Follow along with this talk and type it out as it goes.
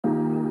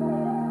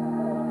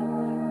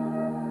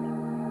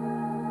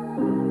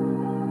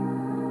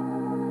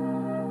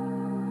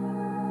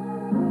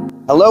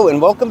Hello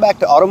and welcome back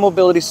to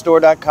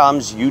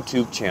automobilitystore.com's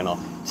YouTube channel.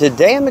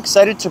 Today I'm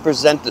excited to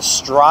present the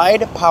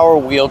Stride Power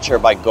Wheelchair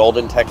by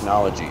Golden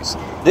Technologies.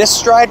 This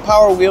Stride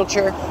Power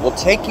Wheelchair will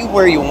take you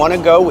where you want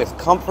to go with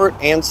comfort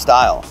and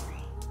style.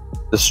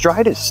 The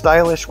Stride is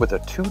stylish with a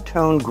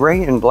two-tone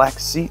gray and black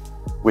seat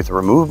with a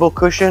removable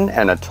cushion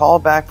and a tall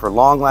back for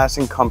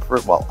long-lasting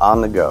comfort while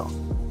on the go.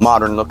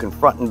 Modern-looking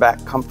front and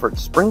back comfort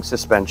spring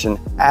suspension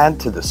add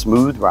to the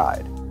smooth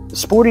ride. The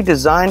sporty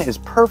design is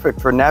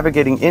perfect for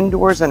navigating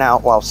indoors and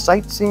out while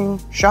sightseeing,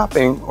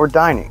 shopping, or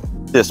dining.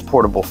 This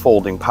portable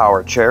folding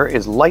power chair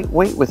is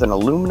lightweight with an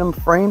aluminum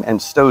frame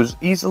and stows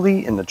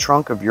easily in the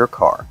trunk of your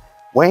car,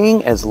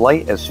 weighing as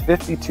light as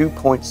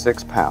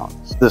 52.6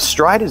 pounds. The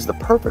Stride is the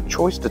perfect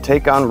choice to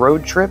take on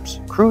road trips,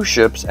 cruise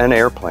ships, and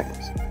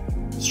airplanes.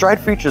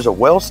 Stride features a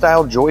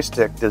well-styled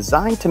joystick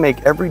designed to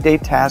make everyday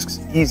tasks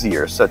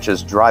easier, such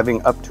as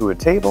driving up to a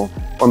table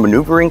or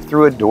maneuvering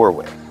through a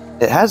doorway.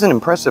 It has an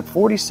impressive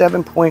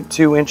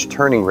 47.2-inch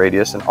turning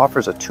radius and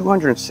offers a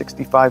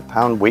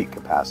 265-pound weight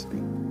capacity,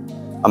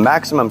 a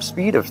maximum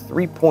speed of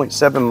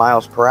 3.7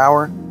 miles per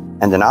hour,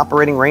 and an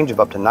operating range of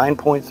up to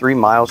 9.3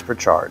 miles per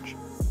charge.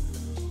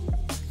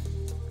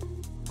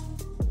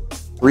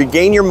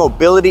 Regain your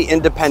mobility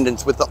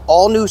independence with the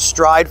all-new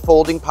Stride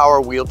Folding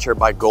Power Wheelchair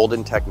by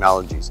Golden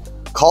Technologies.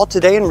 Call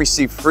today and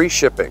receive free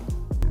shipping.